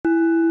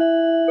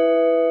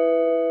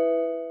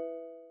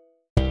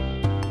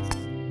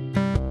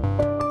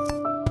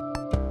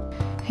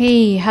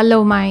Hey,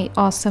 hello, my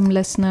awesome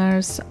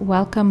listeners.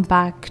 Welcome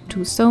back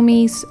to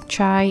Somi's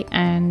Chai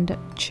and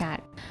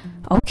Chat.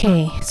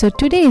 Okay, so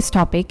today's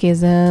topic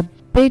is a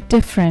bit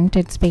different.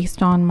 It's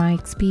based on my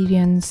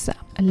experience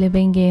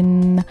living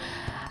in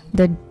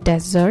the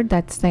desert,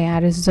 that's the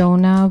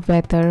Arizona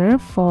weather,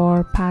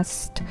 for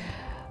past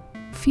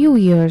few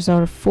years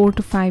or 4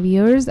 to 5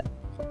 years.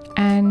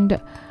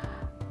 And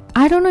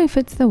I don't know if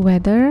it's the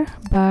weather,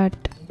 but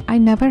I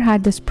never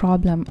had this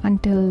problem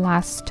until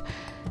last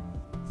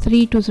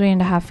 3 to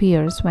 3.5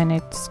 years when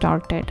it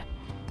started.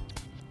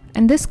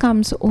 And this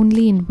comes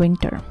only in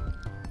winter.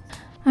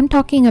 I'm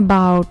talking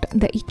about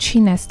the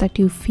itchiness that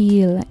you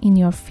feel in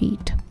your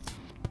feet.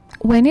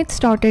 When it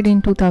started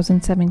in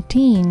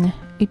 2017,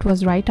 it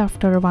was right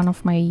after one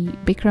of my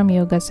Bikram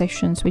yoga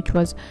sessions, which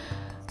was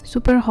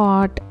super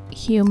hot,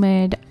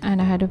 humid, and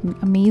I had an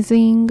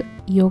amazing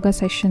yoga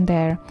session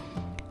there.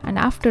 And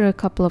after a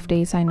couple of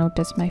days, I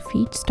noticed my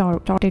feet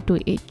started to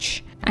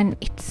itch. And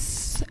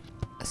it's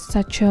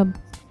such a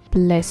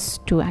bliss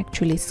to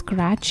actually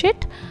scratch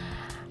it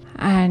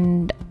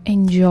and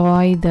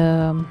enjoy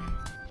the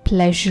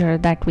pleasure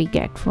that we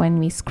get when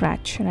we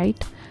scratch,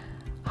 right?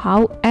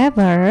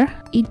 However,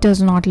 it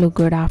does not look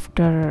good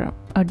after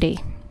a day.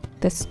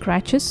 The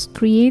scratches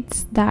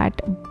creates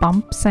that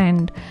bumps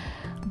and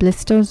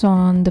blisters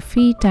on the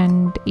feet,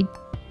 and it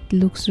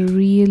looks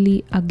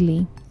really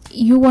ugly.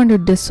 You want to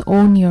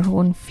disown your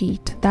own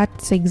feet.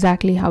 That's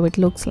exactly how it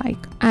looks like.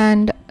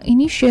 And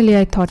initially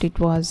I thought it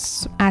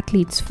was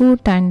athlete's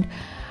foot, and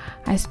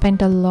I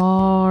spent a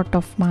lot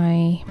of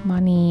my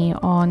money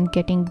on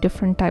getting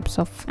different types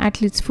of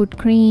athlete's foot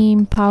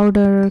cream,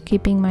 powder,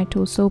 keeping my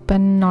toes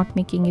open, not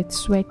making it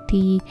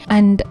sweaty,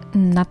 and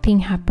nothing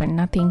happened,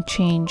 nothing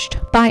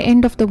changed. By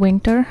end of the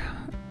winter,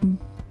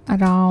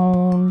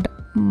 around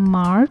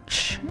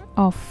March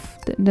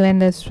when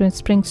the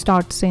spring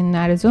starts in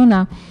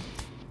Arizona,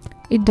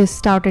 it just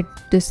started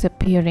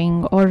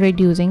disappearing or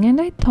reducing, and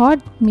I thought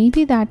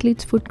maybe the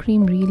athlete's foot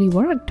cream really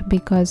worked,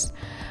 because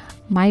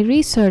my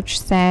research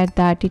said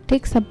that it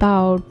takes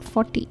about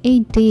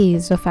 48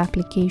 days of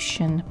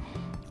application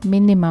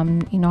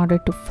minimum in order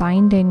to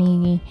find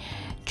any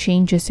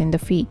changes in the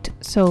feet.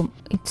 So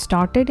it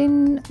started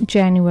in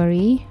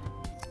January,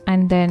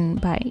 and then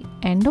by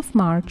end of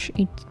March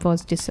it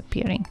was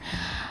disappearing.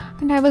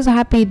 And I was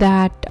happy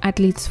that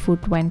athlete's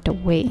foot went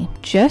away,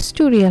 just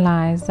to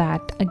realize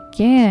that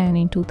again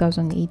in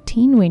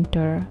 2018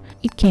 winter,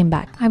 it came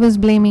back. I was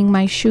blaming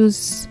my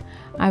shoes,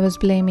 I was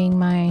blaming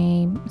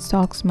my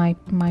socks, my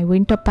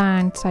winter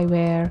pants I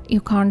wear. You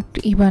can't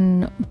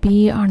even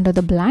be under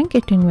the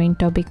blanket in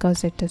winter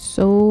because it is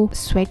so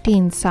sweaty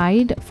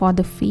inside for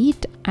the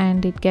feet,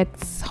 and it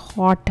gets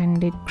hot,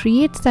 and it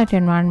creates that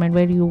environment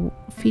where your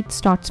feet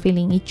starts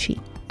feeling itchy.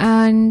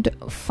 And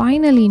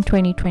finally in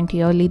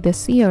 2020, early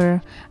this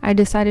year, I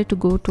decided to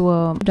go to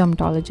a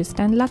dermatologist,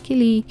 and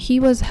luckily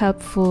he was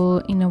helpful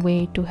in a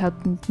way to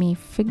help me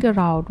figure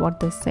out what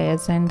this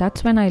is. And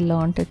that's when I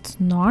learned it's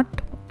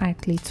not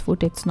athlete's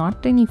foot, it's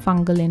not any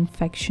fungal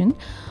infection.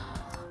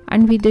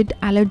 And we did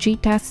allergy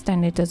test,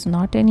 and it is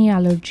not any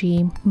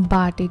allergy,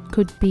 but it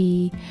could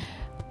be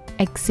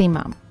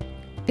eczema.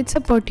 It's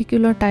a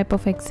particular type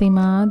of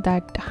eczema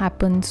that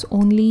happens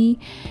only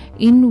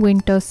in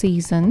winter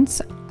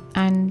seasons,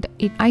 and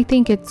I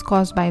think it's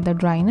caused by the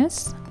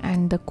dryness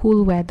and the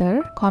cool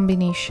weather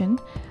combination.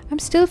 I'm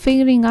still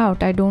figuring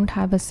out, I don't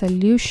have a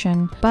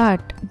solution,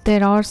 but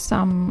there are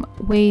some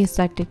ways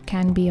that it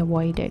can be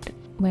avoided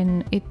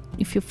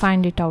if you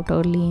find it out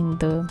early in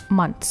the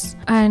months.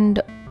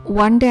 And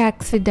one day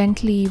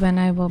accidentally, when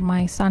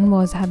my son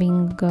was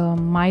having a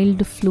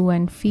mild flu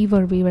and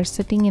fever, we were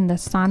sitting in the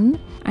sun,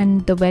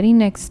 and the very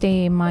next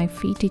day my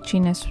feet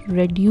itchiness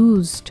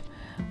reduced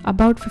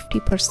about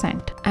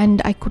 50%, and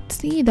I could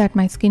see that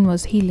my skin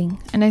was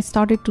healing, and I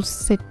started to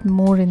sit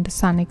more in the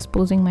sun,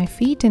 exposing my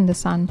feet in the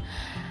sun,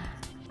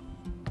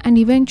 and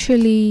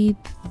eventually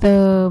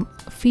the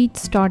feet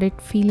started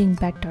feeling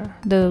better.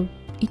 The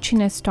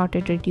itchiness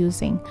started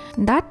reducing.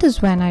 That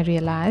is when I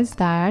realized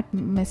that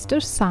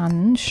Mr.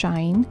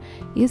 Sunshine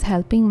is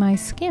helping my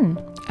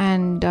skin,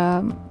 and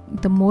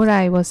the more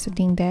I was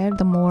sitting there,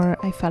 the more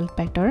I felt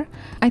better.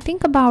 I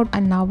think about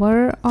an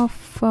hour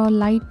of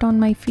light on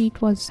my feet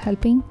was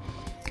helping.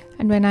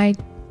 And when I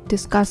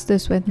discussed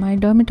this with my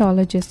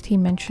dermatologist, he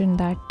mentioned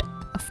that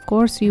of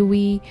course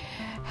UV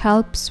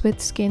helps with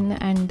skin,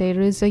 and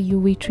there is a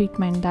UV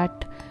treatment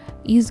that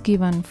is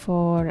given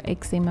for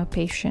eczema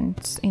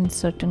patients in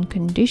certain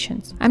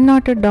conditions. I'm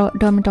not a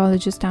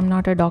dermatologist, I'm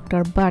not a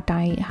doctor, but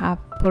I have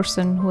a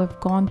person who have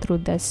gone through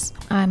this.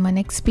 I'm an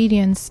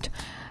experienced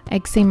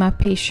eczema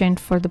patient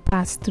for the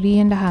past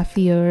 3.5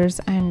 years,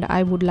 and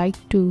I would like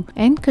to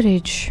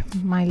encourage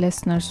my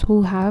listeners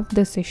who have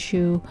this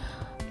issue,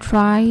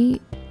 try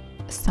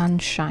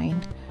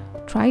sunshine.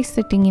 Try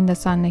sitting in the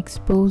sun,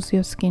 expose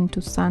your skin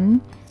to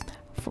sun,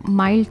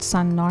 mild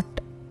sun, not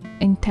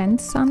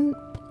intense sun,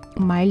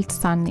 mild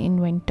sun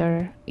in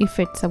winter if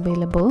it's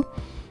available,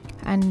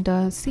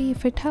 and see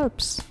if it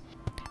helps.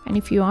 And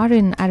if you are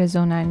in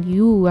Arizona and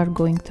you are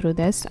going through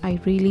this, I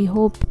really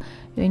hope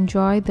You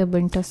enjoy the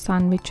winter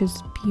sun, which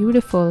is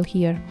beautiful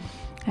here,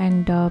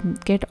 and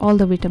get all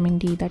the vitamin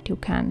D that you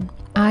can.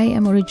 I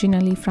am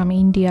originally from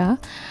India,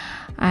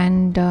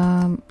 and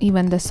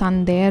even the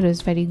sun there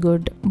is very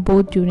good,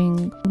 both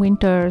during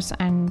winters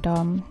and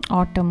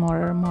autumn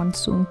or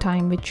monsoon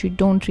time, which you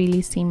don't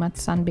really see much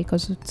sun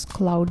because it's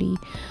cloudy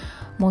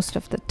most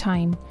of the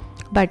time.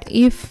 But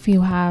if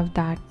you have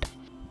that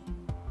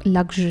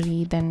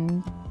luxury,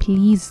 then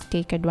please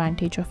take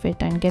advantage of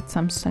it and get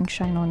some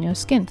sunshine on your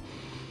skin.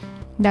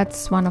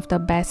 That's one of the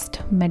best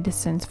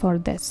medicines for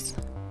this,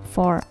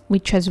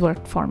 which has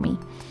worked for me.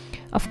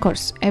 Of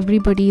course,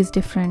 everybody is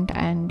different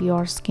and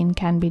your skin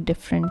can be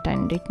different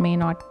and it may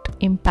not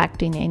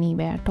impact in any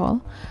way at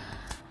all.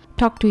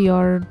 Talk to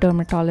your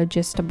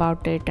dermatologist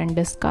about it and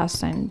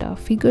discuss and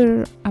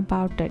figure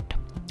about it.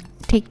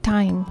 Take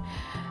time,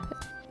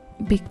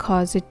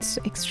 because it's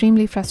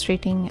extremely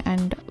frustrating,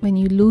 and when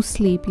you lose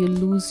sleep, you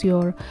lose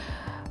your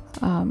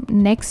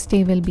next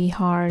day will be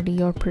hard,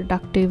 your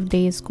productive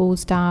days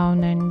goes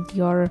down and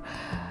you're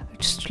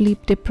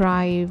sleep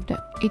deprived.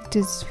 It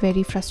is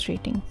very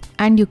frustrating,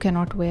 and you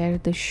cannot wear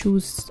the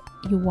shoes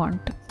you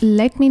want.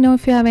 Let me know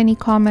if you have any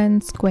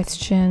comments,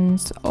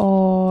 questions,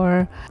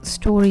 or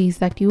stories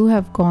that you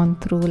have gone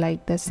through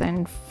like this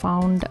and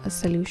found a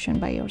solution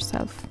by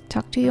yourself.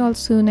 Talk to you all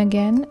soon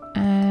again,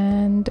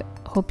 and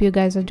hope you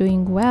guys are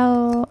doing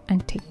well,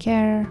 and take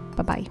care.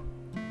 Bye bye.